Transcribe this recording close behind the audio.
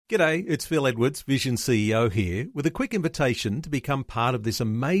G'day, it's Phil Edwards, Vision CEO here, with a quick invitation to become part of this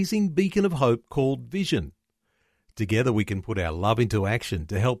amazing beacon of hope called Vision. Together we can put our love into action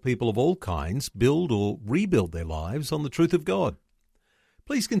to help people of all kinds build or rebuild their lives on the truth of God.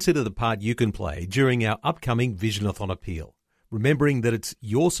 Please consider the part you can play during our upcoming Visionathon appeal, remembering that it's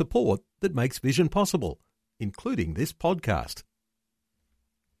your support that makes Vision possible, including this podcast.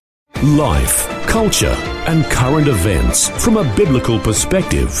 Life, culture, and current events from a biblical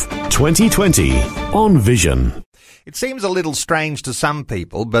perspective. 2020 on Vision. It seems a little strange to some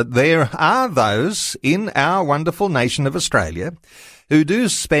people, but there are those in our wonderful nation of Australia who do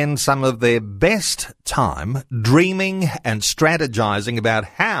spend some of their best time dreaming and strategizing about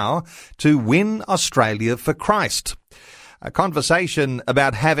how to win Australia for Christ. A conversation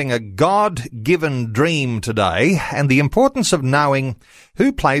about having a God-given dream today and the importance of knowing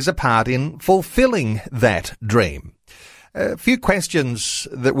who plays a part in fulfilling that dream. A few questions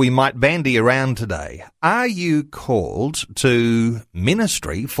that we might bandy around today. Are you called to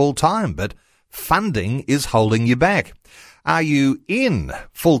ministry full-time, but funding is holding you back? Are you in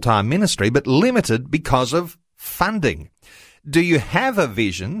full-time ministry, but limited because of funding? Do you have a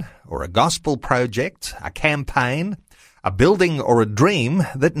vision or a gospel project, a campaign, a building or a dream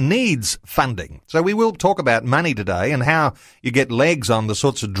that needs funding? So we will talk about money today and how you get legs on the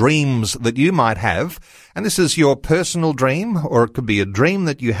sorts of dreams that you might have. And this is your personal dream, or it could be a dream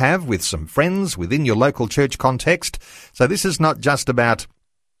that you have with some friends within your local church context. So this is not just about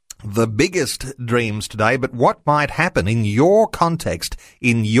the biggest dreams today, but what might happen in your context,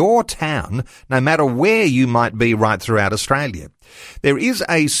 in your town, no matter where you might be right throughout Australia. There is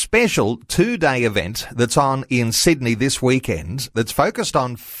a special 2-day event that's on in Sydney this weekend that's focused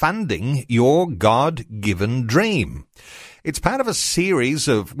on funding your God-given dream. It's part of a series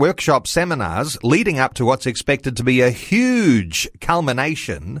of workshop seminars leading up to what's expected to be a huge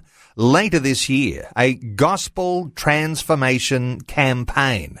culmination later this year, a gospel transformation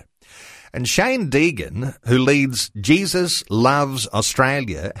campaign. And Shane Deegan, who leads Jesus Loves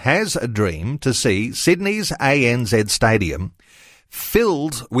Australia, has a dream to see Sydney's ANZ Stadium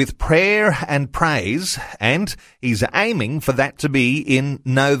filled with prayer and praise, and he's aiming for that to be in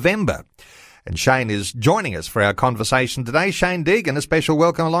November. And Shane is joining us for our conversation today. Shane Deegan, a special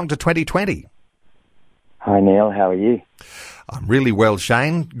welcome along to 2020. Hi Neil, how are you? I'm really well,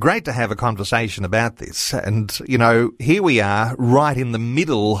 Shane. Great to have a conversation about this. And, you know, here we are right in the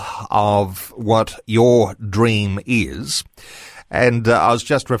middle of what your dream is. And I was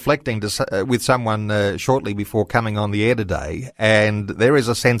just reflecting with someone shortly before coming on the air today, and there is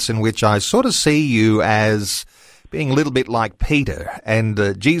a sense in which I sort of see you as being a little bit like Peter,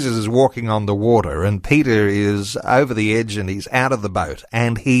 and Jesus is walking on the water, and Peter is over the edge and he's out of the boat,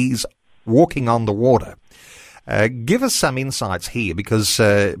 and he's walking on the water. Give us some insights here, because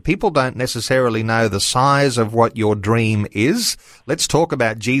people don't necessarily know the size of what your dream is. Let's talk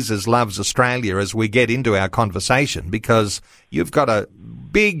about Jesus Loves Australia as we get into our conversation, because you've got a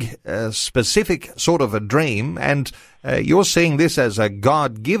big, specific sort of a dream, and you're seeing this as a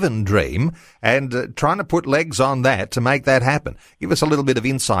God-given dream and trying to put legs on that to make that happen. Give us a little bit of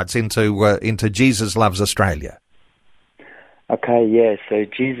insights into Jesus Loves Australia. Okay, yeah, so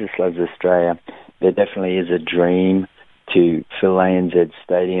Jesus Loves Australia. There definitely is a dream to fill ANZ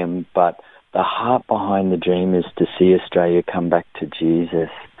Stadium, but the heart behind the dream is to see Australia come back to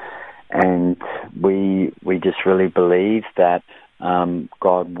Jesus. And we just really believe that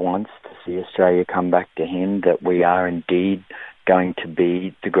God wants to see Australia come back to Him, that we are indeed going to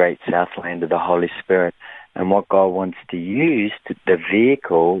be the great Southland of the Holy Spirit. And what God wants to use, the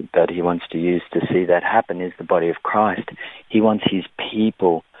vehicle that He wants to use to see that happen is the body of Christ. He wants His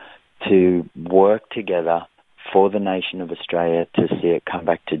people to work together for the nation of Australia to see it come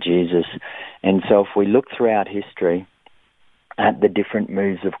back to Jesus. And so if we look throughout history at the different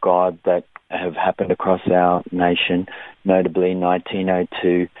moves of God that have happened across our nation, notably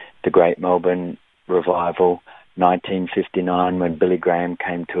 1902, the Great Melbourne Revival, 1959 when Billy Graham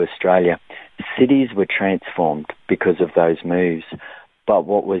came to Australia, cities were transformed because of those moves. But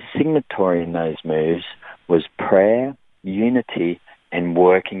what was signatory in those moves was prayer, unity, and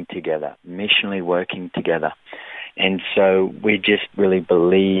working together, missionally working together. And so we just really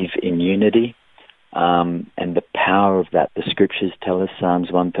believe in unity and the power of that. The scriptures tell us,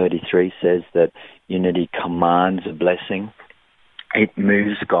 Psalms 133 says that unity commands a blessing. It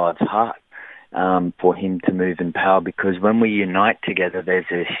moves God's heart for Him to move in power, because when we unite together, there's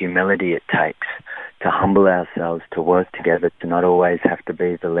a humility it takes to humble ourselves, to work together, to not always have to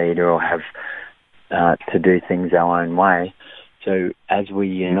be the leader or have to do things our own way. So as we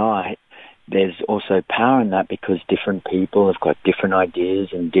unite, there's also power in that because different people have got different ideas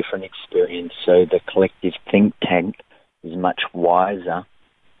and different experience. So the collective think tank is much wiser,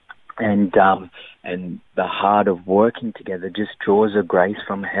 and the heart of working together just draws a grace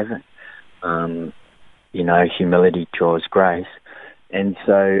from heaven. Humility draws grace, and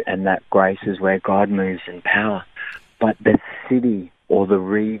that grace is where God moves in power. But the city or the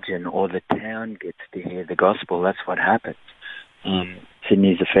region or the town gets to hear the gospel. That's what happens.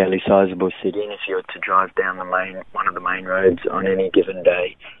 Sydney's a fairly sizable city, and if you were to drive down one of the main roads on any given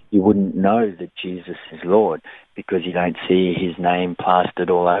day, you wouldn't know that Jesus is Lord because you don't see his name plastered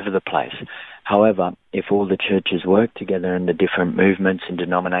all over the place. However, if all the churches worked together and the different movements and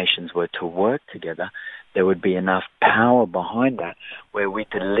denominations were to work together, there would be enough power behind that where we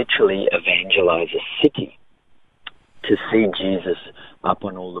could literally evangelize a city to see Jesus up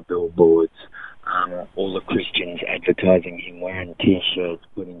on all the billboards, all the Christians advertising him, wearing T-shirts,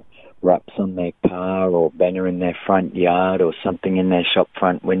 putting wraps on their car or banner in their front yard or something in their shop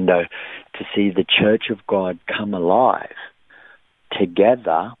front window, to see the Church of God come alive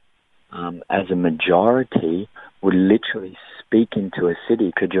together as a majority would literally speak into a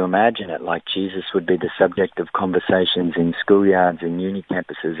city. Could you imagine it? Like Jesus would be the subject of conversations in schoolyards and uni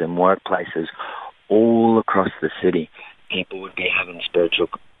campuses and workplaces all across the city. People would be having spiritual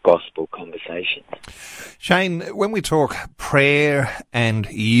gospel conversations. Shane, when we talk prayer and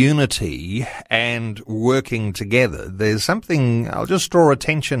unity and working together, there's something I'll just draw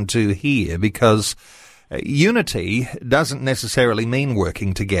attention to here, because unity doesn't necessarily mean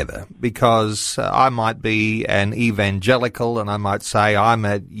working together, because I might be an evangelical and I might say I'm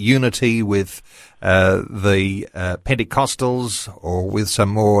at unity with the Pentecostals or with some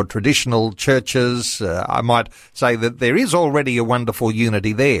more traditional churches. I might say that there is already a wonderful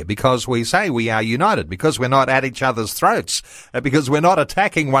unity there because we say we are united, because we're not at each other's throats, because we're not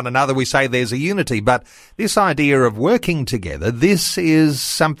attacking one another. We say there's a unity. But this idea of working together, this is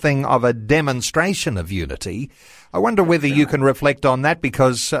something of a demonstration of unity. I wonder whether you can reflect on that,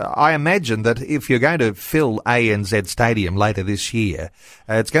 because I imagine that if you're going to fill ANZ Stadium later this year,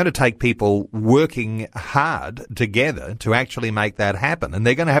 it's going to take people working hard together to actually make that happen. And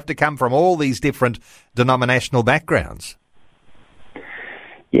they're going to have to come from all these different denominational backgrounds.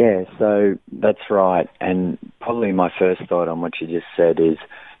 Yeah, so that's right. And probably my first thought on what you just said is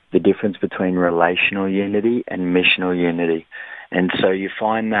the difference between relational unity and missional unity. And so you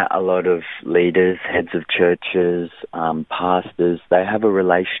find that a lot of leaders, heads of churches, pastors, they have a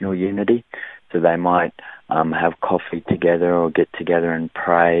relational unity. So they might have coffee together or get together and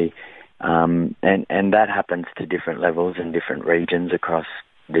pray. And that happens to different levels in different regions across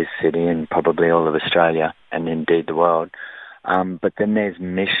this city and probably all of Australia and indeed the world. But then there's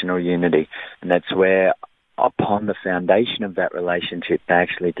missional unity, and that's where upon the foundation of that relationship, they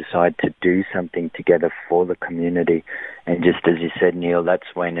actually decide to do something together for the community. And just as you said, Neil, that's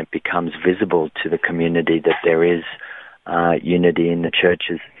when it becomes visible to the community that there is unity in the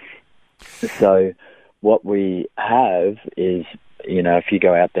churches. So what we have is, if you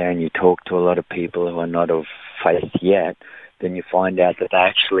go out there and you talk to a lot of people who are not of faith yet, then you find out that they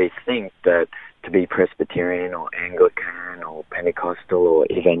actually think that to be Presbyterian or Anglican or Pentecostal or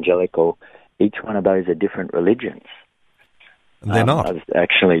Evangelical, each one of those are different religions. They're not. I was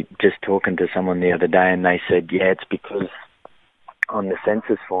actually just talking to someone the other day, and they said, yeah, it's because on the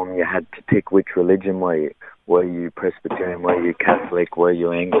census form you had to pick which religion were you. Were you Presbyterian? Were you Catholic? Were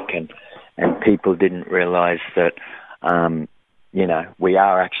you Anglican? And people didn't realise that, we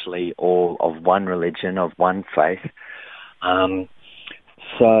are actually all of one religion, of one faith.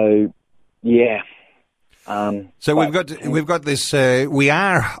 So we've got this. We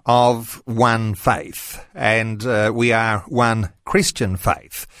are of one faith, and we are one Christian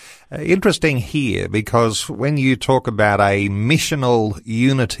faith. Interesting here, because when you talk about a missional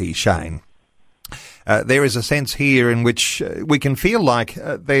unity, Shane, there is a sense here in which we can feel like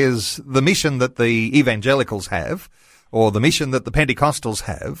there's the mission that the evangelicals have, or the mission that the Pentecostals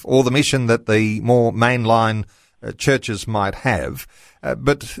have, or the mission that the more mainline churches might have.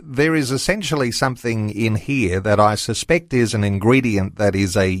 But there is essentially something in here that I suspect is an ingredient that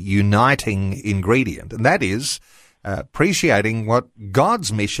is a uniting ingredient, and that is appreciating what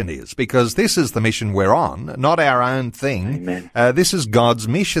God's mission is, because this is the mission we're on, not our own thing. Amen. This is God's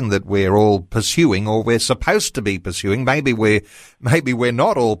mission that we're all pursuing, or we're supposed to be pursuing. Maybe we're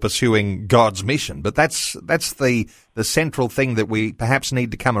not all pursuing God's mission, but that's the central thing that we perhaps need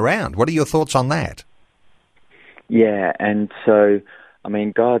to come around. What are your thoughts on that? Yeah, and so,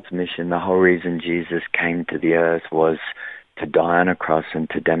 God's mission, the whole reason Jesus came to the earth was to die on a cross and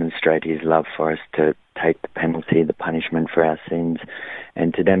to demonstrate his love for us, to take the penalty, the punishment for our sins,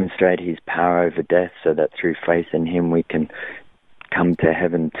 and to demonstrate his power over death so that through faith in him we can come to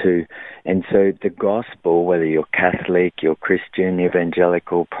heaven too. And so the gospel, whether you're Catholic, you're Christian,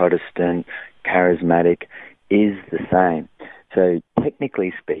 evangelical, Protestant, charismatic, is the same. So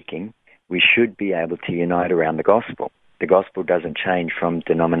technically speaking, we should be able to unite around the gospel. The gospel doesn't change from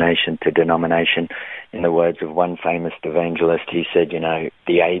denomination to denomination. In the words of one famous evangelist, he said, the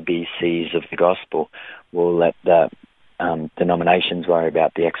ABCs of the gospel will let the denominations worry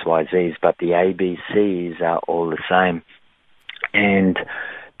about the XYZs, but the ABCs are all the same. And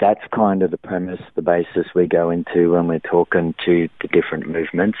that's kind of the premise, the basis we go into when we're talking to the different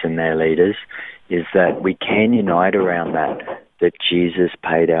movements and their leaders, is that we can unite around that Jesus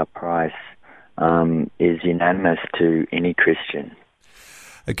paid our price, is unanimous to any Christian.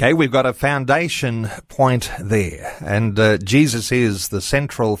 Okay, we've got a foundation point there, and Jesus is the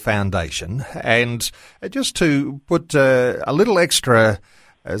central foundation. And just to put a little extra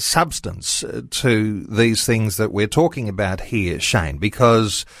substance to these things that we're talking about here, Shane,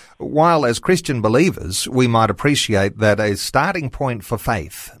 because while as Christian believers we might appreciate that a starting point for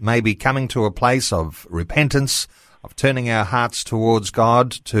faith may be coming to a place of repentance, of turning our hearts towards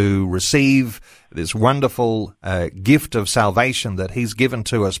God to receive this wonderful gift of salvation that he's given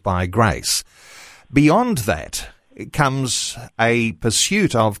to us by grace. Beyond that comes a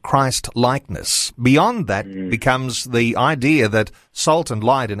pursuit of Christ-likeness. Beyond that becomes the idea that salt and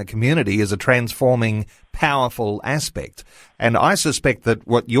light in a community is a transforming, powerful aspect. And I suspect that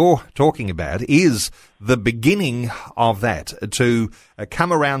what you're talking about is the beginning of that, to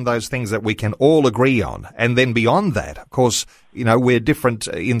come around those things that we can all agree on. And then beyond that, of course, we're different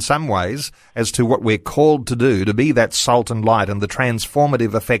in some ways as to what we're called to do, to be that salt and light and the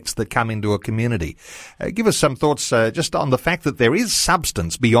transformative effects that come into a community. Give us some thoughts just on the fact that there is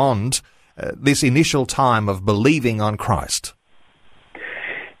substance beyond this initial time of believing on Christ.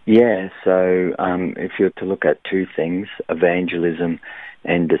 Yeah, so if you're to look at two things, evangelism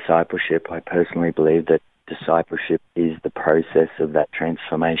and discipleship, I personally believe that discipleship is the process of that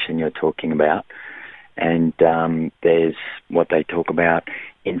transformation you're talking about. And there's what they talk about,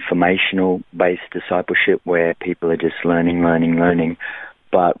 informational-based discipleship, where people are just learning.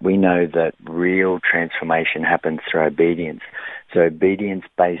 But we know that real transformation happens through obedience. So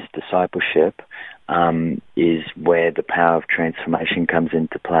obedience-based discipleship is where the power of transformation comes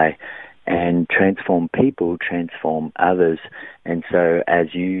into play. And transform people transform others. And so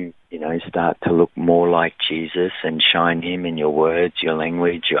as you start to look more like Jesus and shine him in your words, your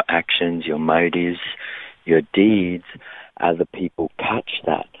language, your actions, your motives, your deeds, other people catch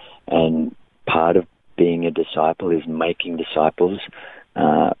that. And part of being a disciple is making disciples.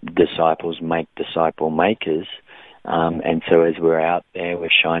 Disciples make disciple makers. And so as we're out there, we're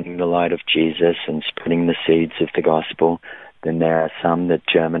shining the light of Jesus and spreading the seeds of the gospel, then there are some that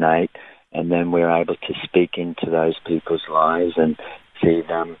germinate, and then we're able to speak into those people's lives and see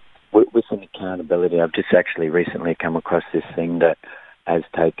them with an accountability. I've just actually recently come across this thing that has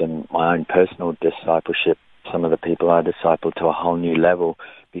taken my own personal discipleship, some of the people I disciple, to a whole new level,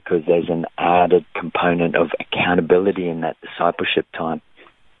 because there's an added component of accountability in that discipleship time.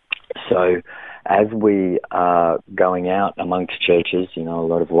 So as we are going out amongst churches, a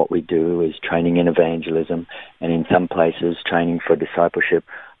lot of what we do is training in evangelism, and in some places training for discipleship.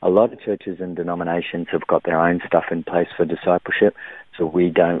 A lot of churches and denominations have got their own stuff in place for discipleship, so we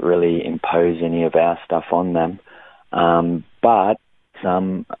don't really impose any of our stuff on them. But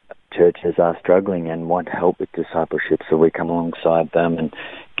some churches are struggling and want help with discipleship, so we come alongside them and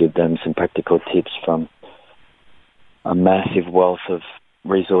give them some practical tips from a massive wealth of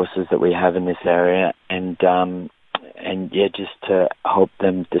resources that we have in this area, and just to help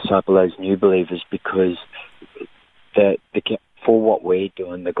them disciple those new believers, because for what we're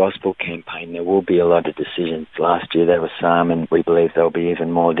doing, the gospel campaign, there will be a lot of decisions. Last year there were some, and we believe there'll be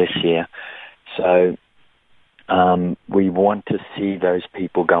even more this year. So we want to see those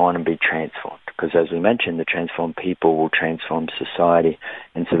people go on and be transformed, because as we mentioned, the transformed people will transform society.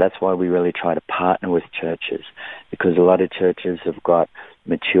 And so that's why we really try to partner with churches, because a lot of churches have got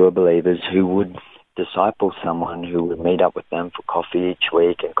mature believers who would disciple someone, who would meet up with them for coffee each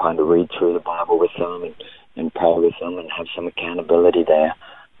week and kind of read through the Bible with them and pray with them and have some accountability there.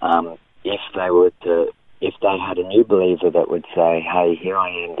 If they had a new believer that would say, hey, here I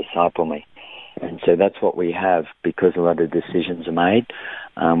am, disciple me. And so that's what we have, because a lot of decisions are made.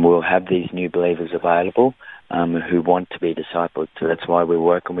 We'll have these new believers available who want to be discipled. So that's why we're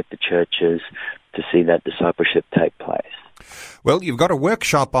working with the churches to see that discipleship take place. Well, you've got a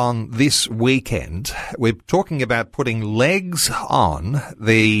workshop on this weekend. We're talking about putting legs on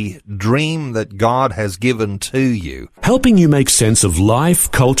the dream that God has given to you. Helping you make sense of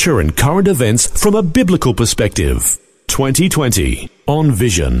life, culture and current events from a biblical perspective. 2020 on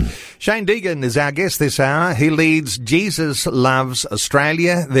Vision. Shane Deegan is our guest this hour. He leads Jesus Loves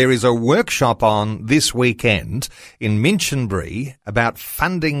Australia. There is a workshop on this weekend in Minchinbury about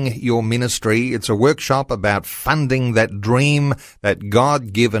funding your ministry. It's a workshop about funding that dream, that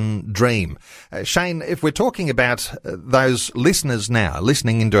God-given dream. Shane, if we're talking about those listeners now,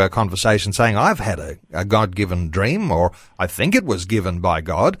 listening into our conversation saying, I've had a God-given dream, or I think it was given by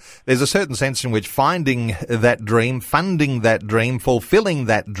God, there's a certain sense in which finding that dream, funding that dream, fulfilling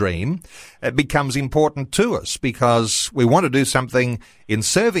that dream, it becomes important to us because we want to do something in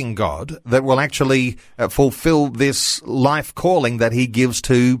serving God that will actually fulfill this life calling that he gives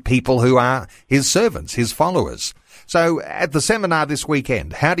to people who are his servants, his followers. So at the seminar this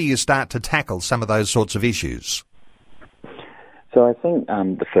weekend, how do you start to tackle some of those sorts of issues? So I think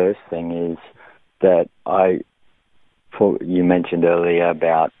the first thing is that you mentioned earlier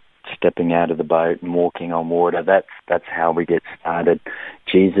about stepping out of the boat and walking on water. That's how we get started.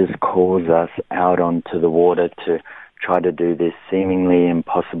 Jesus calls us out onto the water to try to do this seemingly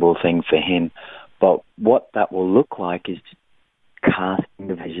impossible thing for him. But what that will look like is casting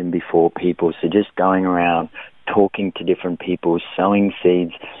the vision before people. So just going around, talking to different people, sowing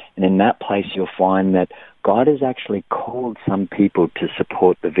seeds. And in that place, you'll find that God has actually called some people to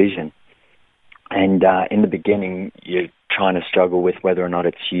support the vision. And in the beginning, you're trying to struggle with whether or not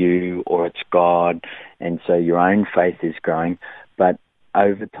it's you or it's God, and so your own faith is growing. But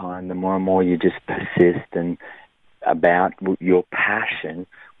over time, the more and more you just persist and about your passion,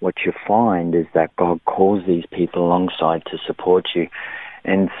 what you find is that God calls these people alongside to support you.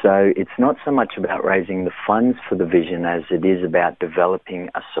 And so it's not so much about raising the funds for the vision as it is about developing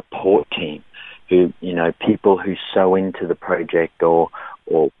a support team who, people who sow into the project or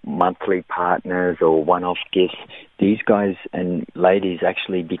monthly partners or one-off gifts. These guys and ladies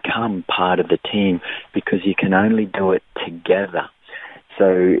actually become part of the team because you can only do it together.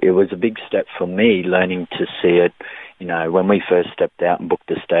 So it was a big step for me learning to see it. When we first stepped out and booked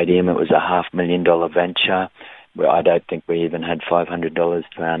the stadium, it was a $500,000 venture. I don't think we even had $500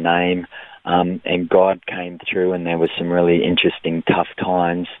 to our name. And God came through, and there were some really interesting, tough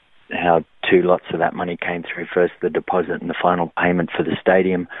times, how 2 lots of that money came through, first the deposit and the final payment for the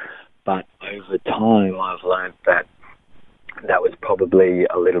stadium. But over time, I've learned that was probably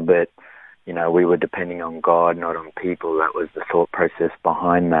a little bit, we were depending on God, not on people. That was the thought process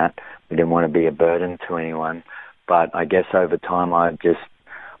behind that. We didn't want to be a burden to anyone. But I guess over time, I just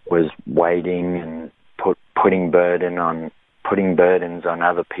was waiting and putting burdens on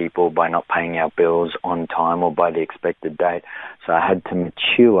other people by not paying our bills on time or by the expected date. So I had to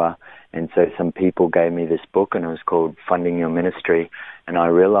mature, and so some people gave me this book, and it was called Funding Your Ministry, and I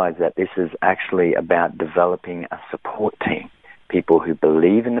realized that this is actually about developing a support team, people who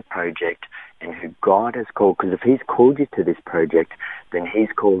believe in the project and who God has called, because if he's called you to this project, then he's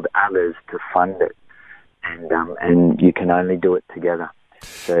called others to fund it, and you can only do it together.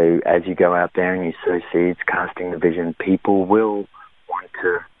 So as you go out there and you sow seeds, casting the vision, people will want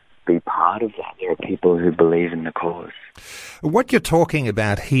to be part of that. There are people who believe in the cause. What you're talking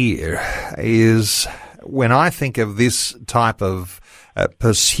about here is, when I think of this type of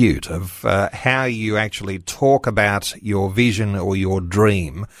pursuit of how you actually talk about your vision or your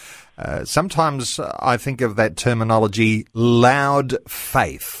dream, sometimes I think of that terminology, loud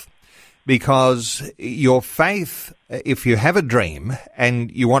faith. Because your faith, if you have a dream and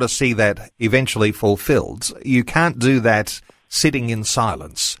you want to see that eventually fulfilled, you can't do that sitting in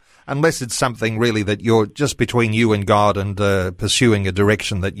silence, unless it's something really that you're just between you and God and pursuing a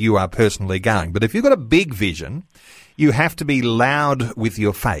direction that you are personally going. But if you've got a big vision, you have to be loud with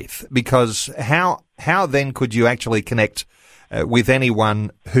your faith, because how then could you actually connect with anyone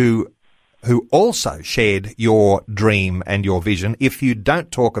who also shared your dream and your vision if you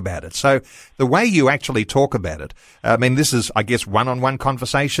don't talk about it? So the way you actually talk about it, this is, I guess, one-on-one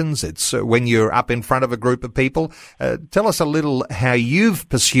conversations. It's when you're up in front of a group of people. Tell us a little how you've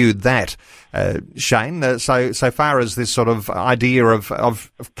pursued that, Shane, so far as this sort of idea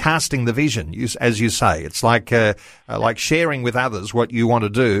of casting the vision, as you say. It's like sharing with others what you want to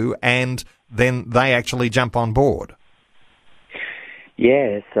do, and then they actually jump on board.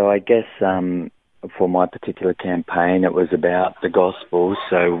 Yeah, so I guess for my particular campaign, it was about the gospel.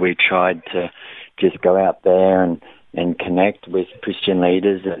 So we tried to just go out there and connect with Christian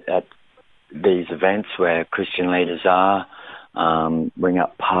leaders at these events where Christian leaders are, bring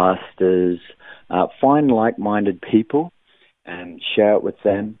up pastors, find like-minded people and share it with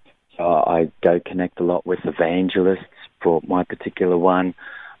them. So I go connect a lot with evangelists for my particular one.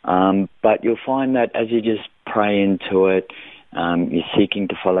 But you'll find that as you just pray into it, you're seeking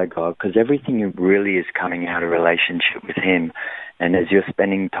to follow God, because everything really is coming out of relationship with Him. And as you're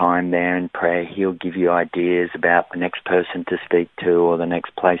spending time there in prayer, He'll give you ideas about the next person to speak to, or the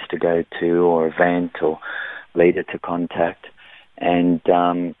next place to go to, or event, or leader to contact. And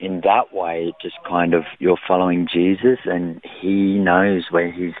in that way, it just kind of, you're following Jesus, and He knows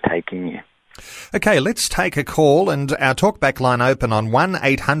where He's taking you. Okay, let's take a call, and our talkback line open on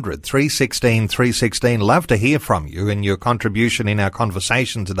 1-800-316-316. Love to hear from you and your contribution in our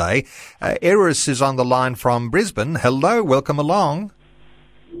conversation today. Eris is on the line from Brisbane. Hello, welcome along.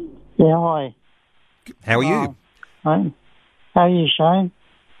 Yeah, hi. How are you? Hi. How are you, Shane?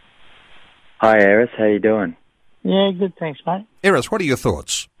 Hi, Eris. How you doing? Yeah, good, thanks, mate. Eris, what are your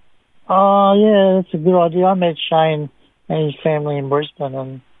thoughts? Yeah, that's a good idea. I met Shane and his family in Brisbane,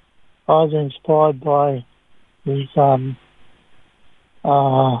 and I was inspired by his thoughts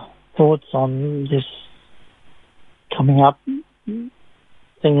on this coming up thing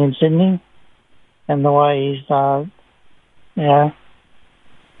in Sydney, and the way he's,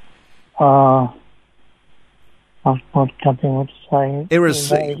 I can't think what to say.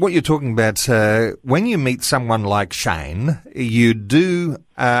 Eris, what you're talking about, when you meet someone like Shane, you do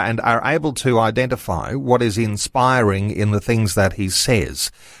and are able to identify what is inspiring in the things that he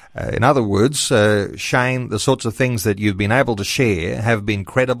says. In other words, Shane, the sorts of things that you've been able to share have been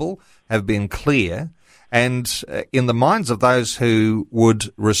credible, have been clear, and in the minds of those who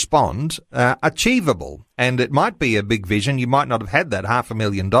would respond, achievable. And it might be a big vision. You might not have had that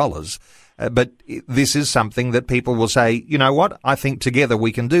 $500,000. But this is something that people will say, you know what, I think together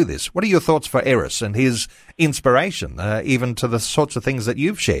we can do this. What are your thoughts for Eris and his inspiration, even to the sorts of things that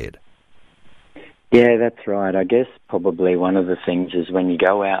you've shared? Yeah, that's right. I guess probably one of the things is when you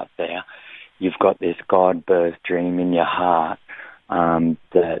go out there, you've got this God-birthed dream in your heart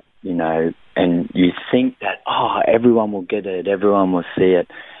that, you know, and you think that, everyone will get it, everyone will see it.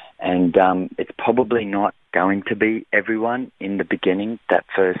 And it's probably not going to be everyone in the beginning that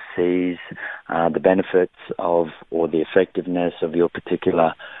first sees the benefits of or the effectiveness of your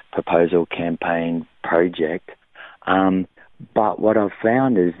particular proposal, campaign, project. But what I've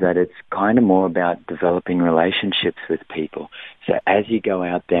found is that it's kind of more about developing relationships with people. So as you go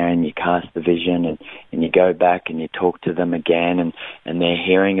out there and you cast the vision and you go back and you talk to them again and they're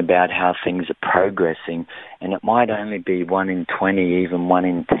hearing about how things are progressing, and it might only be 1 in 20, even 1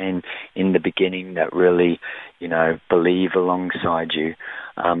 in 10 in the beginning that really, you know, believe alongside you.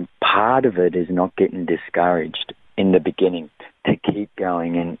 Part of it is not getting discouraged in the beginning, to keep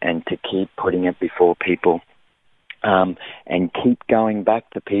going and to keep putting it before people. And keep going back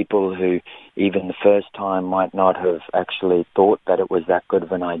to people who even the first time might not have actually thought that it was that good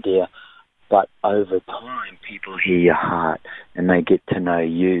of an idea. But over time, people hear your heart and they get to know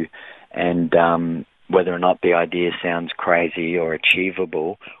you. And whether or not the idea sounds crazy or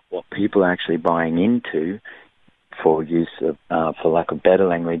achievable, what people are actually buying into, for use of, for lack of better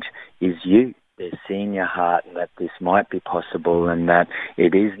language, is you. They're seeing your heart and that this might be possible and that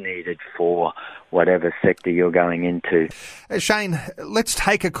it is needed for whatever sector you're going into. Shane, let's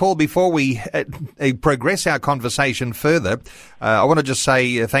take a call before we progress our conversation further. I want to just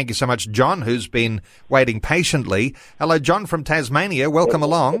say thank you so much, John, who's been waiting patiently. Hello, John from Tasmania. Welcome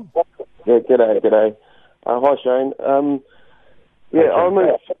along. Yeah, g'day. Hi, Shane. I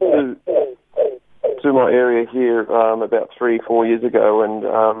moved to my area here about 3-4 years ago,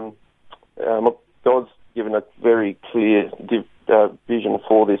 and God's given a very clear vision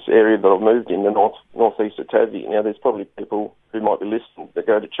for this area that I've moved in, the northeast of Tassie. Now, there's probably people who might be listening that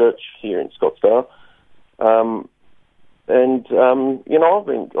go to church here in Scottsdale, I've been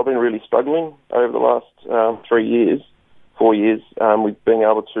really struggling over the last 4 years, with being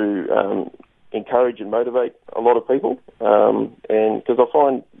able to encourage and motivate a lot of people, and because I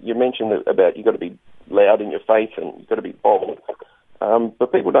find you mentioned about you've got to be loud in your faith and you've got to be bold.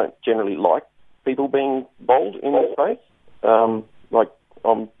 But people don't generally like people being bold in their faith. Like,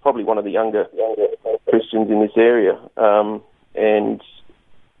 I'm probably one of the younger Christians in this area. And,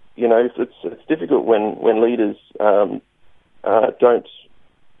 you know, it's difficult when leaders don't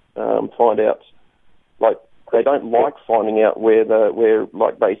find out, like, they don't like finding out where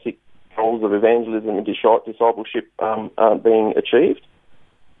basic goals of evangelism and discipleship aren't being achieved.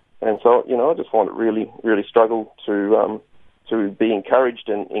 And so, you know, I just find it really, really struggle to be encouraged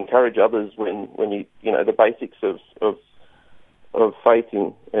and encourage others when you know the basics of faith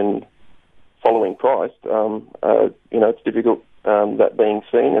and following Christ. You know, it's difficult that being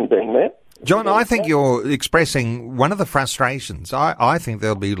seen and being met. John, I think you're expressing one of the frustrations. I think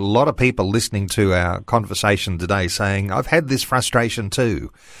there'll be a lot of people listening to our conversation today saying, I've had this frustration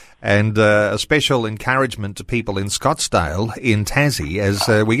too. And a special encouragement to people in Scottsdale, in Tassie, as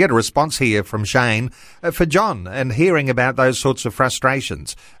we get a response here from Shane for John and hearing about those sorts of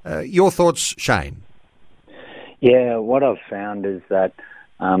frustrations. Your thoughts, Shane? Yeah, what I've found is that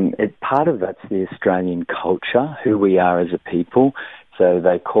part of that's the Australian culture, who we are as a people. So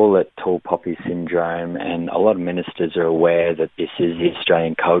they call it tall poppy syndrome, and a lot of ministers are aware that this is the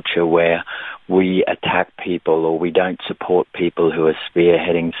Australian culture where we attack people or we don't support people who are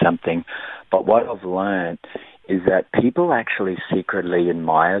spearheading something. But what I've learned is that people actually secretly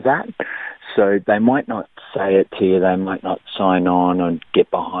admire that. So they might not say it to you, they might not sign on and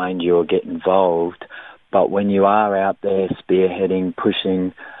get behind you or get involved, but when you are out there spearheading,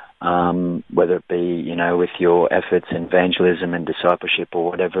 pushing, whether it be, with your efforts in evangelism and discipleship or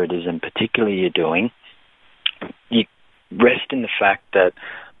whatever it is in particular you're doing, you rest in the fact that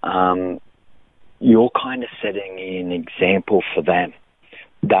you're kind of setting an example for them.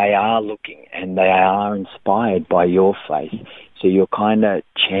 They are looking and they are inspired by your faith. So you're kind of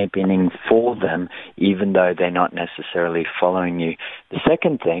championing for them, even though they're not necessarily following you. The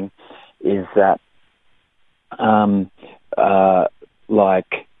second thing is that, and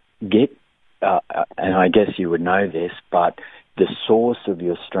I guess you would know this, but the source of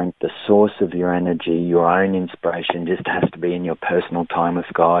your strength, the source of your energy, your own inspiration just has to be in your personal time with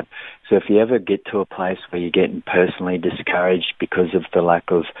God. So if you ever get to a place where you're getting personally discouraged because of the lack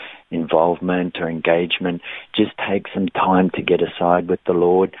of involvement or engagement, just take some time to get aside with the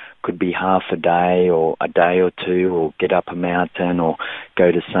Lord. Could be half a day or a day or two, or get up a mountain or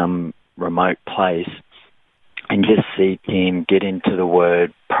go to some remote place and just seek Him, get into the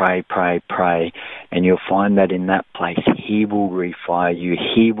Word, pray, and you'll find that in that place He will refire you,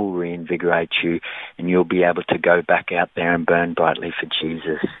 He will reinvigorate you, and you'll be able to go back out there and burn brightly for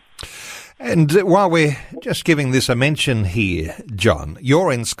Jesus. And while we're just giving this a mention here, John,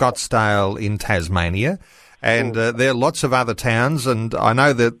 you're in Scottsdale in Tasmania, and there are lots of other towns, and I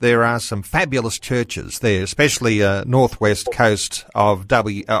know that there are some fabulous churches there, especially northwest coast of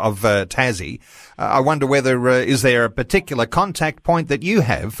Tassie. I wonder whether is there a particular contact point that you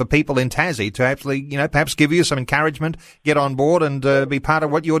have for people in Tassie to actually, perhaps give you some encouragement, get on board, and be part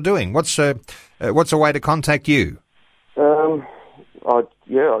of what you're doing. What's a way to contact you? I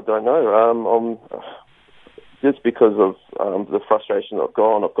don't know. Just because of the frustration I've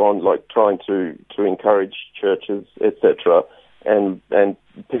gone like trying to encourage churches, etc., and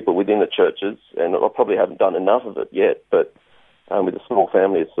people within the churches, and I probably haven't done enough of it yet, but with a small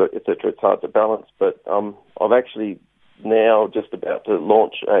family, etc., it's hard to balance. But I've actually now just about to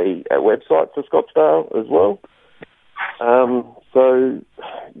launch a website for Scottsdale as well. So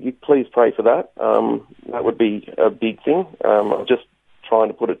you please pray for that. That would be a big thing. I'm just trying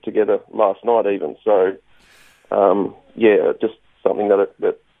to put it together last night even. So, just something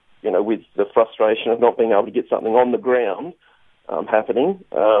that with the frustration of not being able to get something on the ground happening,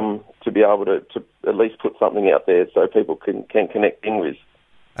 to be able to at least put something out there so people can connect in with.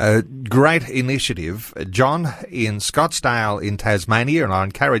 Great initiative, John, in Scottsdale in Tasmania, and I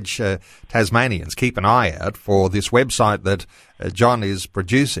encourage Tasmanians, keep an eye out for this website that John is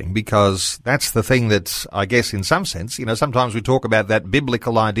producing, because that's the thing that, I guess, in some sense, sometimes we talk about that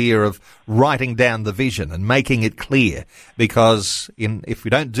biblical idea of writing down the vision and making it clear, because if we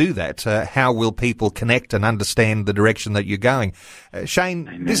don't do that, how will people connect and understand the direction that you're going? Shane,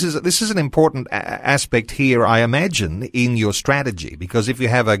 Amen. This is an important aspect here, I imagine, in your strategy, because if you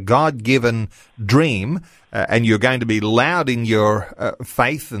have a God-given dream, and you're going to be loud in your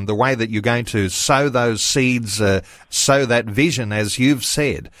faith and the way that you're going to sow those seeds, sow that vision, as you've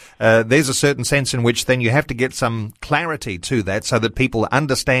said, there's a certain sense in which then you have to get some clarity to that so that people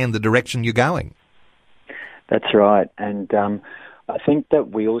understand the direction you're going. That's right. And I think that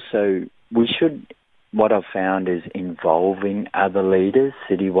we should, what I've found is involving other leaders,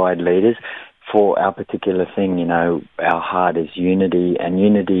 citywide leaders, for our particular thing. Our heart is unity, and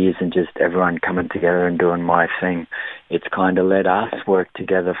unity isn't just everyone coming together and doing my thing. It's kind of let us work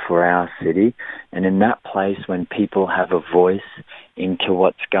together for our city, and in that place when people have a voice into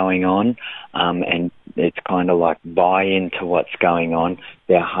what's going on, and it's kind of like buy into what's going on,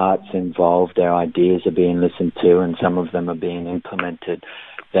 their heart's involved, their ideas are being listened to, and some of them are being implemented,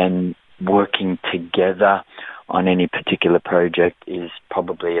 then working together on any particular project is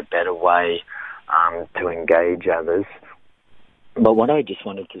probably a better way to engage others. But what I just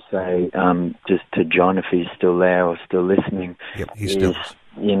wanted to say, just to John, if he's still there or still listening, yep, he still is.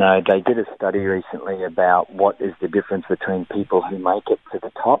 They did a study recently about what is the difference between people who make it to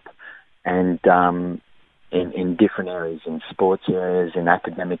the top and in different areas, in sports areas, in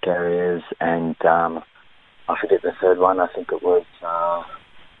academic areas, and I forget the third one. I think it was...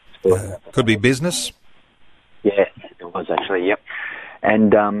 could be business? Yeah, it was actually, yep.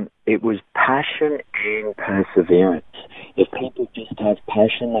 And it was passion and perseverance. If people just have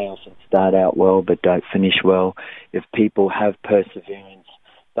passion, they often start out well but don't finish well. If people have perseverance,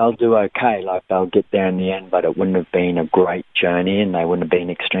 they'll do okay, like they'll get there in the end, but it wouldn't have been a great journey and they wouldn't have been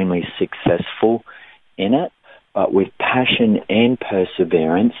extremely successful in it. But with passion and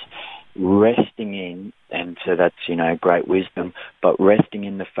perseverance, resting in, and so that's, great wisdom, but resting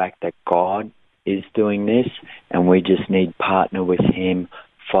in the fact that God is doing this and we just need partner with Him,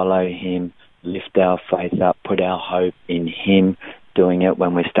 follow Him, lift our faith up, put our hope in Him doing it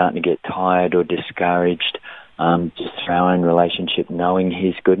when we're starting to get tired or discouraged, just through our own relationship, knowing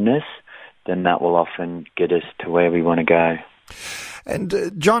His goodness, then that will often get us to where we want to go.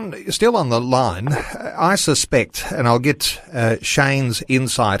 And John, still on the line, I suspect, and I'll get Shane's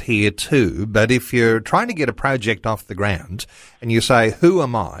insight here too, but if you're trying to get a project off the ground and you say, who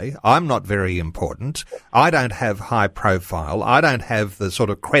am I? I'm not very important. I don't have high profile. I don't have the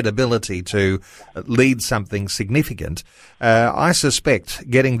sort of credibility to lead something significant. I suspect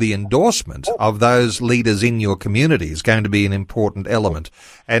getting the endorsement of those leaders in your community is going to be an important element.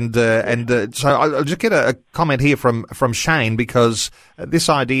 And so I'll just get a comment here from Shane, because this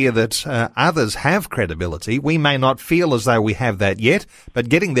idea that others have credibility, we may not feel as though we have that yet, but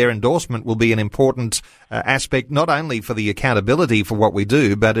getting their endorsement will be an important aspect, not only for the accountability for what we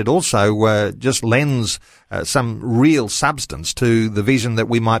do, but it also just lends some real substance to the vision that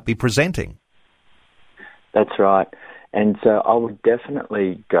we might be presenting. That's right. And so I would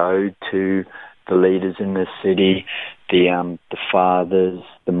definitely go to the leaders in the city, the fathers,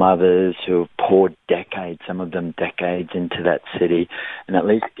 the mothers who have poured decades, some of them decades, into that city, and at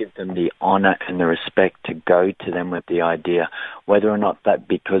least give them the honour and the respect to go to them with the idea, whether or not that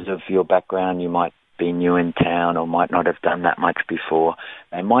because of your background you might be new in town or might not have done that much before.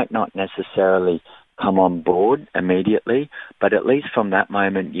 They might not necessarily come on board immediately, but at least from that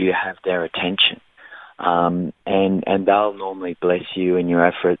moment you have their attention. And they'll normally bless you in your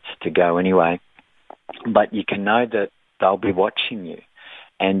efforts to go anyway. But you can know that they'll be watching you.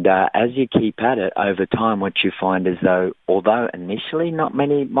 And as you keep at it, over time, what you find is although initially not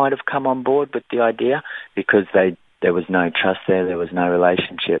many might have come on board with the idea because there was no trust there was no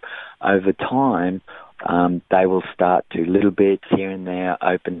relationship, over time they will start to, little bits here and there,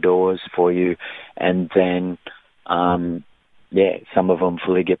 open doors for you, and then some of them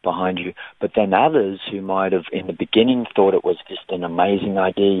fully get behind you. But then others who might have in the beginning thought it was just an amazing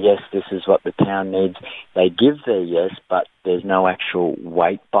idea, yes, this is what the town needs, they give their yes, but there's no actual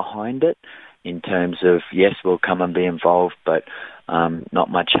weight behind it in terms of, yes, we'll come and be involved, but not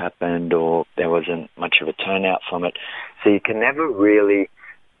much happened or there wasn't much of a turnout from it. So you can never really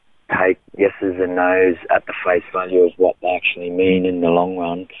take yeses and nos at the face value of what they actually mean in the long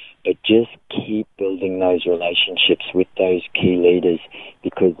run, but just keep building those relationships with those key leaders,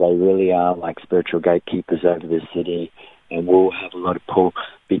 because they really are like spiritual gatekeepers over the city and will have a lot of pull,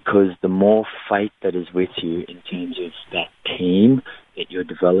 because the more faith that is with you in terms of that team that you're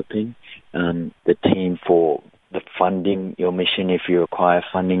developing, the team for the funding your mission if you require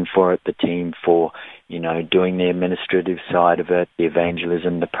funding for it, the team for doing the administrative side of it, the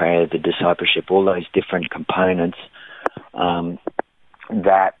evangelism, the prayer, the discipleship, all those different components,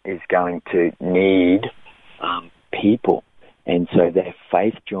 that is going to need people. And so their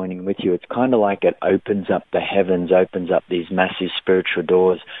faith joining with you, it's kind of like it opens up the heavens, opens up these massive spiritual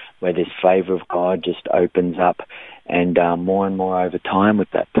doors where this favour of God just opens up. And more and more over time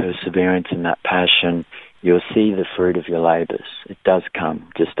with that perseverance and that passion, you'll see the fruit of your labours. It does come.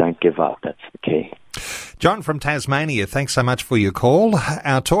 Just don't give up. That's the key. John from Tasmania, thanks so much for your call.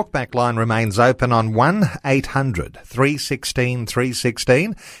 Our talkback line remains open on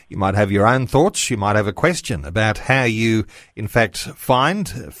 1-800-316-316. You might have your own thoughts. You might have a question about how you, in fact, find,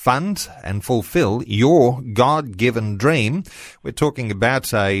 fund and fulfill your God-given dream. We're talking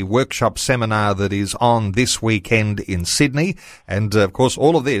about a workshop seminar that is on this weekend in Sydney. And, of course,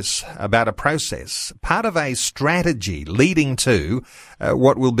 all of this about a process, part of a strategy leading to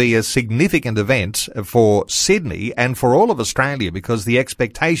what will be a significant event for Sydney and for all of Australia, because the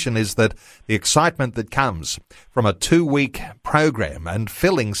expectation is that the excitement that comes from a 2-week program and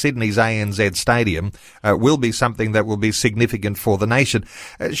filling Sydney's ANZ Stadium will be something that will be significant for the nation.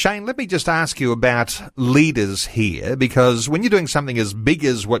 Shane, let me just ask you about leaders here, because when you're doing something as big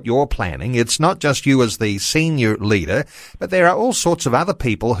as what you're planning, it's not just you as the senior leader, but there are all sorts of other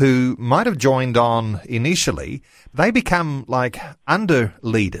people who might have joined on initially. They become like under under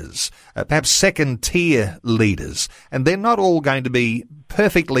leaders, perhaps second-tier leaders, and they're not all going to be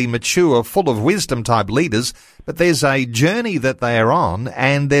perfectly mature, full of wisdom type leaders, but there's a journey that they are on,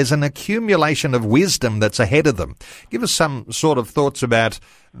 and there's an accumulation of wisdom that's ahead of them. Give us some sort of thoughts about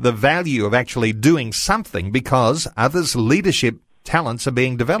the value of actually doing something because others' leadership talents are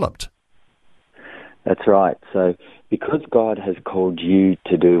being developed. That's right. So because God has called you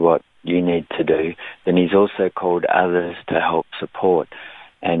to do what you need to do, then he's also called others to help support.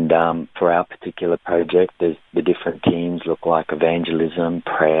 And for our particular project, there's the different teams look like evangelism,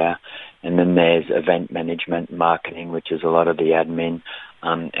 prayer, and then there's event management, marketing, which is a lot of the admin,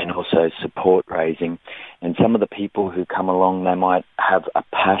 and also support raising. And some of the people who come along, they might have a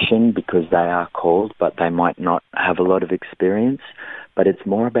passion because they are called, but they might not have a lot of experience. But it's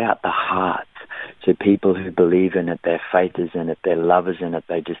more about the heart. So people who believe in it, their faith is in it, their love is in it,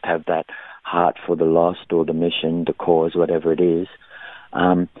 they just have that heart for the lost or the mission, the cause, whatever it is.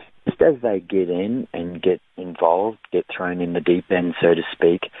 Just as they get in and get involved, get thrown in the deep end, so to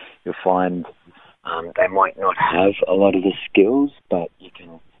speak, you'll find they might not have a lot of the skills, but you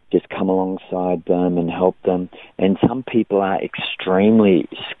can just come alongside them and help them. And some people are extremely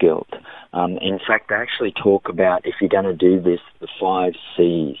skilled. In fact, I actually talk about, if you're going to do this, the 5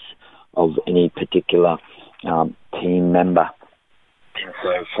 C's of any particular team member. And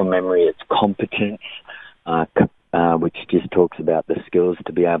so from memory, it's competence, which just talks about the skills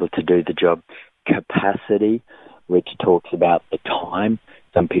to be able to do the job. Capacity, which talks about the time.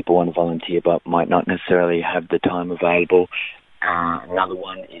 Some people want to volunteer but might not necessarily have the time available. Another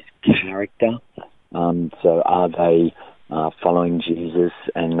one is character. So are they following Jesus,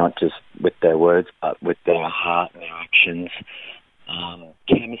 and not just with their words but with their heart and their actions?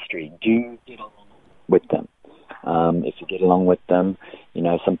 Chemistry. Do you get along with them? If you get along with them,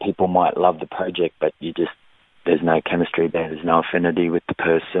 some people might love the project, but there's no chemistry there. There's no affinity with the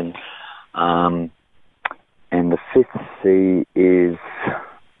person. And the 5th C is,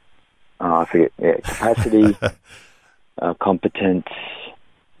 I forget, capacity, competence.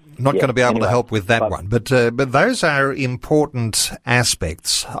 Not going to be able to help with that one, but those are important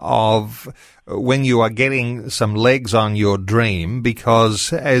aspects of when you are getting some legs on your dream,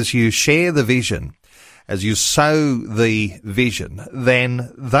 because as you share the vision, as you sow the vision,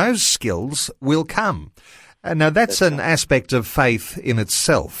 then those skills will come. Now, that's an aspect of faith in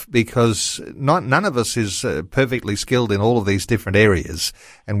itself, because none of us is perfectly skilled in all of these different areas,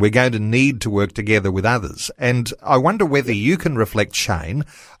 and we're going to need to work together with others. And I wonder whether you can reflect, Shane,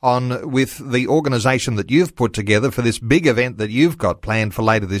 on with the organisation that you've put together for this big event that you've got planned for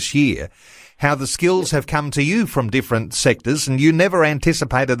later this year, how the skills have come to you from different sectors, and you never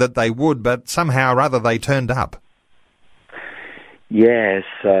anticipated that they would, but somehow or other they turned up. Yeah,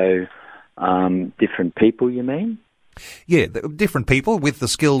 so... different people, you mean? Yeah, different people with the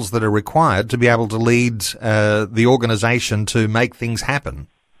skills that are required to be able to lead the organisation to make things happen.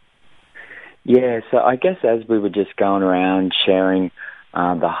 Yeah, so I guess as we were just going around sharing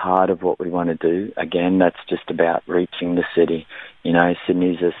the heart of what we want to do, again, that's just about reaching the city.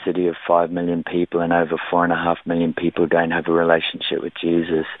 Sydney's a city of 5 million people, and over 4.5 million people don't have a relationship with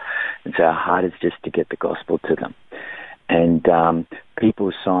Jesus. And so our heart is just to get the gospel to them. And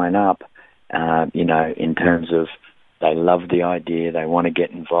people sign up, in terms of they love the idea, they want to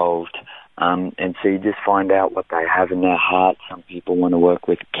get involved. And so you just find out what they have in their heart. Some people want to work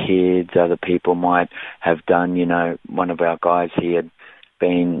with kids. Other people might have done, one of our guys, he had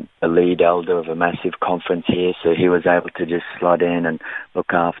been the lead elder of a massive conference here, so he was able to just slot in and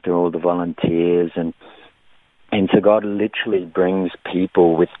look after all the volunteers. And so God literally brings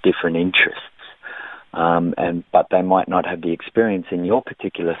people with different interests. But they might not have the experience in your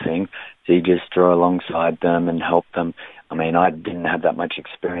particular thing, so you just draw alongside them and help them. I mean, I didn't have that much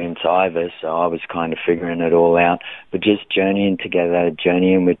experience either, so I was kind of figuring it all out, but just journeying together,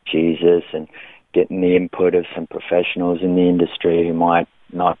 journeying with Jesus and getting the input of some professionals in the industry who might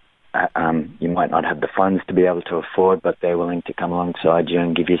not, you might not have the funds to be able to afford, but they're willing to come alongside you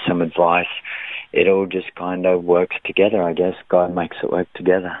and give you some advice. It all just kind of works together, I guess. God makes it work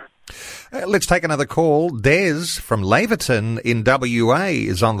together. Let's take another call. Des from Laverton in WA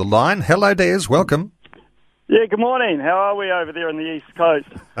is on the line. Hello, Des. Welcome. Yeah, good morning. How are we over there on the East Coast?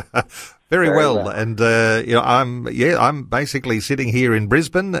 Very well. And I'm basically sitting here in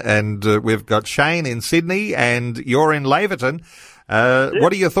Brisbane, and we've got Shane in Sydney, and you're in Laverton.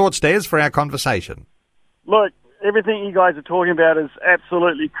 What are your thoughts, Des, for our conversation? Look, everything you guys are talking about is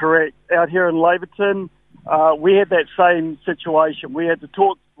absolutely correct. Out here in Laverton, we had that same situation. We had to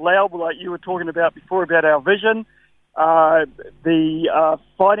talk loud, like you were talking about before, about our vision, the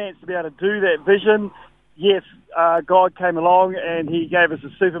finance to be able to do that vision. yes, God came along and he gave us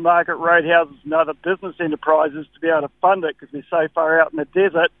a supermarket, roadhouses and other business enterprises to be able to fund it because we're so far out in the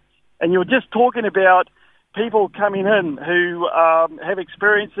desert. And you're just talking about people coming in who have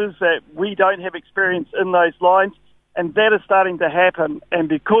experiences that we don't have experience in those lines, and that is starting to happen. And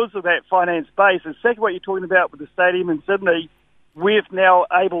because of that finance base, exactly what you're talking about with the stadium in Sydney, we're now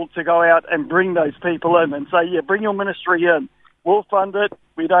able to go out and bring those people in and say, yeah, bring your ministry in. We'll fund it.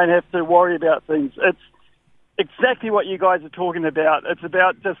 We don't have to worry about things. It's exactly what you guys are talking about. It's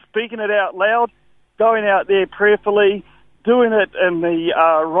about just speaking it out loud, going out there prayerfully, doing it in the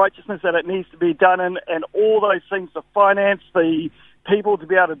righteousness that it needs to be done in, and all those things, the finance, the people to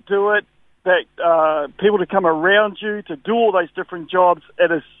be able to do it, that people to come around you to do all those different jobs.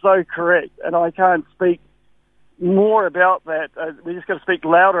 It is so correct, and I can't speak more about that. We just got to speak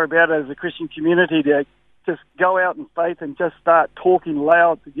louder about it as a Christian community to just go out in faith and just start talking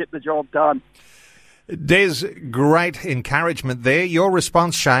loud to get the job done. Des, great encouragement there. Your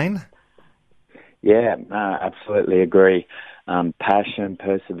response, Shane? Yeah, absolutely agree. Passion,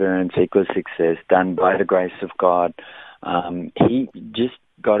 perseverance equals success, done by the grace of God. He just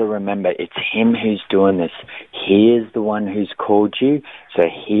got to remember it's him who's doing this. He is the one who's called you, so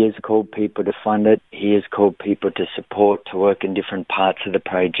he has called people to fund it. He has called people to support, to work in different parts of the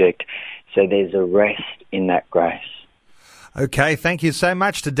project. So there's a rest in that grace. Okay, thank you so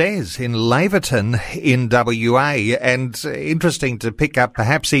much to Des in Laverton in WA, and interesting to pick up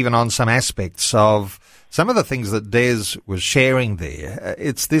perhaps even on some aspects of some of the things that Des was sharing there.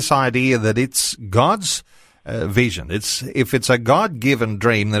 It's this idea that it's God's vision. If it's a God-given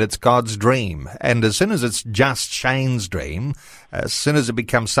dream, then it's God's dream. And as soon as it's just Shane's dream, as soon as it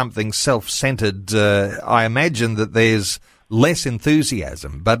becomes something self-centered, I imagine that there's less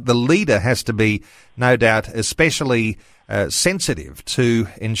enthusiasm. But the leader has to be, no doubt, especially sensitive to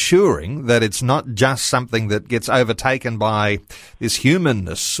ensuring that it's not just something that gets overtaken by this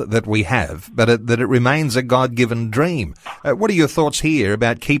humanness that we have, but that it remains a God-given dream. What are your thoughts here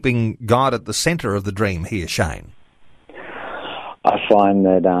about keeping God at the centre of the dream here, Shane? I find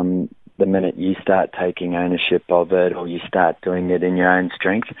that the minute you start taking ownership of it, or you start doing it in your own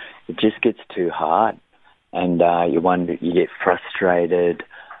strength, it just gets too hard. And you get frustrated,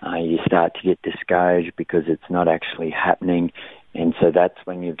 you start to get discouraged because it's not actually happening. And so that's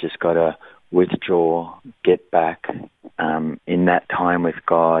when you've just got to withdraw, get back in that time with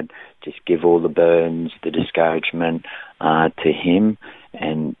God, just give all the burdens, the discouragement to Him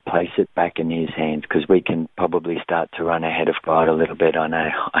and place it back in His hands, because we can probably start to run ahead of God a little bit. I know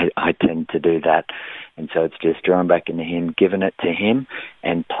I tend to do that. And so it's just drawing back into Him, giving it to Him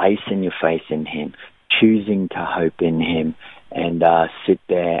and placing your faith in Him, choosing to hope in Him, and sit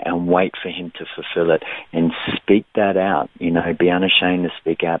there and wait for Him to fulfill it and speak that out. Be unashamed to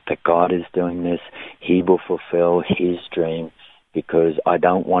speak out that God is doing this. He will fulfill His dream, because I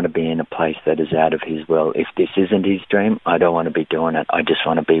don't want to be in a place that is out of His will. If this isn't His dream, I don't want to be doing it. I just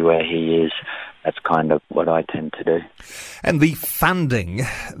want to be where He is. That's kind of what I tend to do. And the funding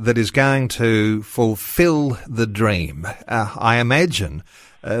that is going to fulfill the dream, I imagine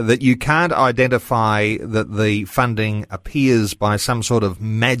that you can't identify that the funding appears by some sort of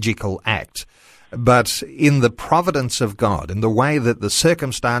magical act, but in the providence of God, in the way that the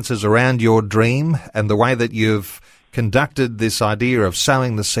circumstances around your dream and the way that you've conducted this idea of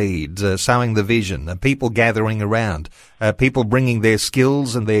sowing the seed, sowing the vision, and people gathering around, people bringing their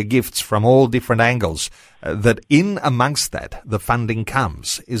skills and their gifts from all different angles, that in amongst that, the funding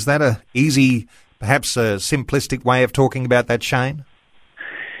comes. Is that a easy, perhaps a simplistic way of talking about that, Shane?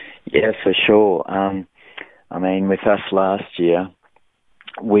 Yeah, for sure. With us last year,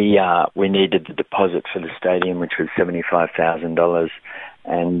 we needed the deposit for the stadium, which was $75,000.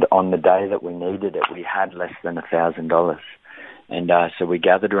 And on the day that we needed it, we had less than $1,000. And so we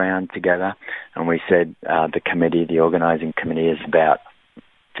gathered around together and we said, the organising committee is about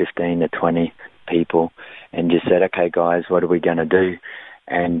 15 to 20 people, and just said, okay, guys, what are we going to do?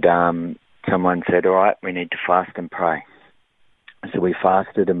 And someone said, all right, we need to fast and pray. So we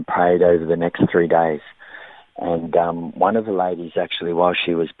fasted and prayed over the next 3 days. And one of the ladies, actually, while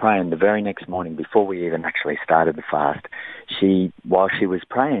she was praying, the very next morning, before we even actually started the fast, while she was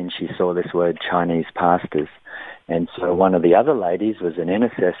praying, she saw this word Chinese pastors. And so one of the other ladies was an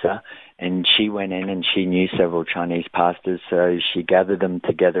intercessor, and she went in and she knew several Chinese pastors, so she gathered them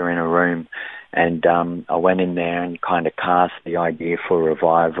together in a room. And I went in there and kind of cast the idea for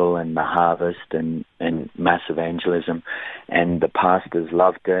revival and the harvest and mass evangelism. And the pastors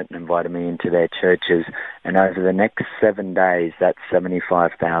loved it and invited me into their churches. And over the next 7 days, that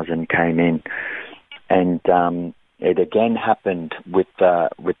 $75,000 came in. And it again happened with the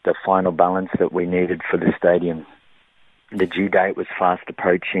final balance that we needed for the stadium. The due date was fast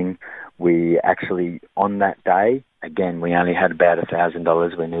approaching. We actually, on that day, again, we only had about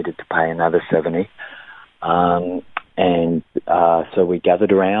 $1,000. We needed to pay another $70. So we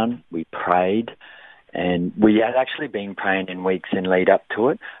gathered around, we prayed, and we had actually been praying in weeks in lead up to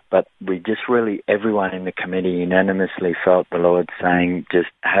it, but we just really, everyone in the committee unanimously felt the Lord saying, just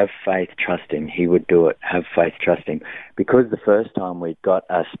have faith, trust Him. He would do it. Have faith, trust Him. Because the first time we got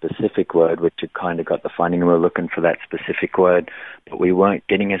a specific word, which had kind of got the funding, we were looking for that specific word, but we weren't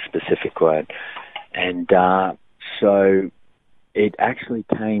getting a specific word. And so it actually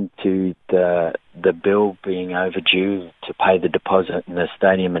came to the bill being overdue to pay the deposit, and the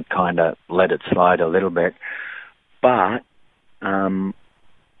stadium had kind of let it slide a little bit. But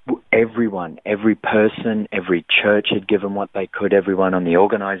everyone, every person, every church had given what they could. Everyone on the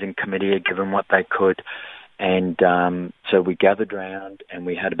organising committee had given what they could. And so we gathered round, and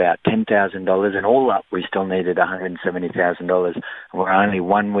we had about $10,000, and all up we still needed $170,000. And we're only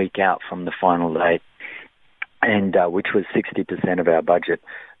 1 week out from the final date, and which was 60% of our budget,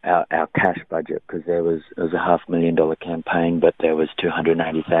 our cash budget, because it was a $500,000 campaign, but there was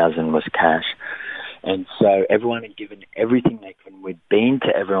 $280,000 was cash. And so everyone had given everything they could. We'd been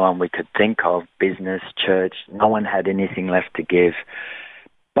to everyone we could think of, business, church. No one had anything left to give.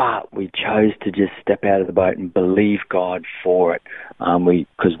 But we chose to just step out of the boat and believe God for it,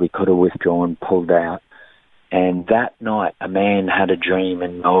 because we could have withdrawn, pulled out. And that night, a man had a dream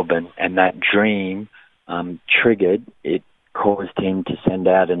in Melbourne, and that dream triggered, it caused him to send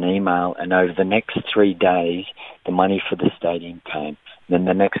out an email, and over the next 3 days, the money for the stadium came. Then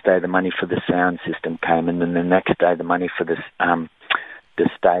the next day, the money for the sound system came, and then the next day, the money for the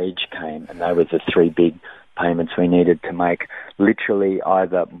stage came, and they were the 3 big payments we needed to make, literally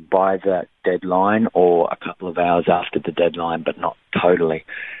either by the deadline or a couple of hours after the deadline, but not totally.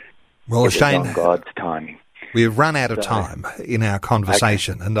 Well, Shane, on God's timing. We've run out of time in our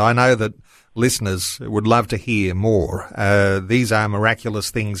conversation, and I know that listeners would love to hear more. These are miraculous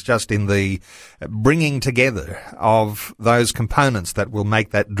things just in the bringing together of those components that will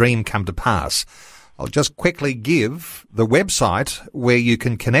make that dream come to pass. I'll just quickly give the website where you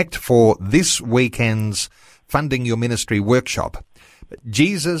can connect for this weekend's Funding Your Ministry workshop.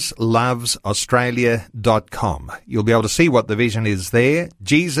 JesusLovesAustralia.com. You'll be able to see what the vision is there.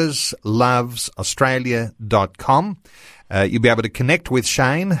 JesusLovesAustralia.com. You'll be able to connect with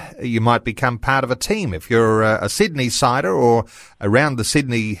Shane. You might become part of a team if you're a Sydney sider or around the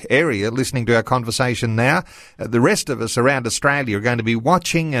Sydney area listening to our conversation now. The rest of us around Australia are going to be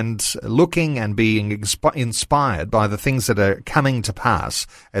watching and looking and being inspired by the things that are coming to pass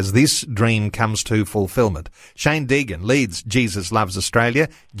as this dream comes to fulfillment. Shane Deegan leads Jesus Loves Australia,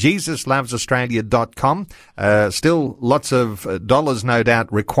 JesusLovesAustralia.com. Still lots of dollars, no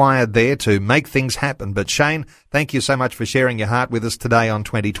doubt, required there to make things happen. But Shane, thank you so much for sharing your heart with us today on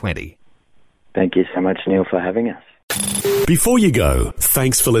 2020. Thank you so much, Neil, for having us. Before you go,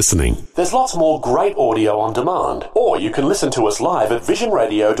 thanks for listening. There's lots more great audio on demand, or you can listen to us live at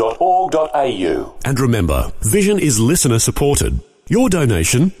visionradio.org.au. And remember, Vision is listener supported. Your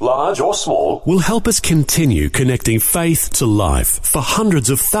donation, large or small, will help us continue connecting faith to life for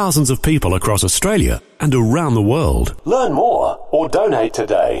hundreds of thousands of people across Australia and around the world. Learn more or donate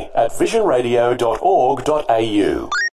today at visionradio.org.au.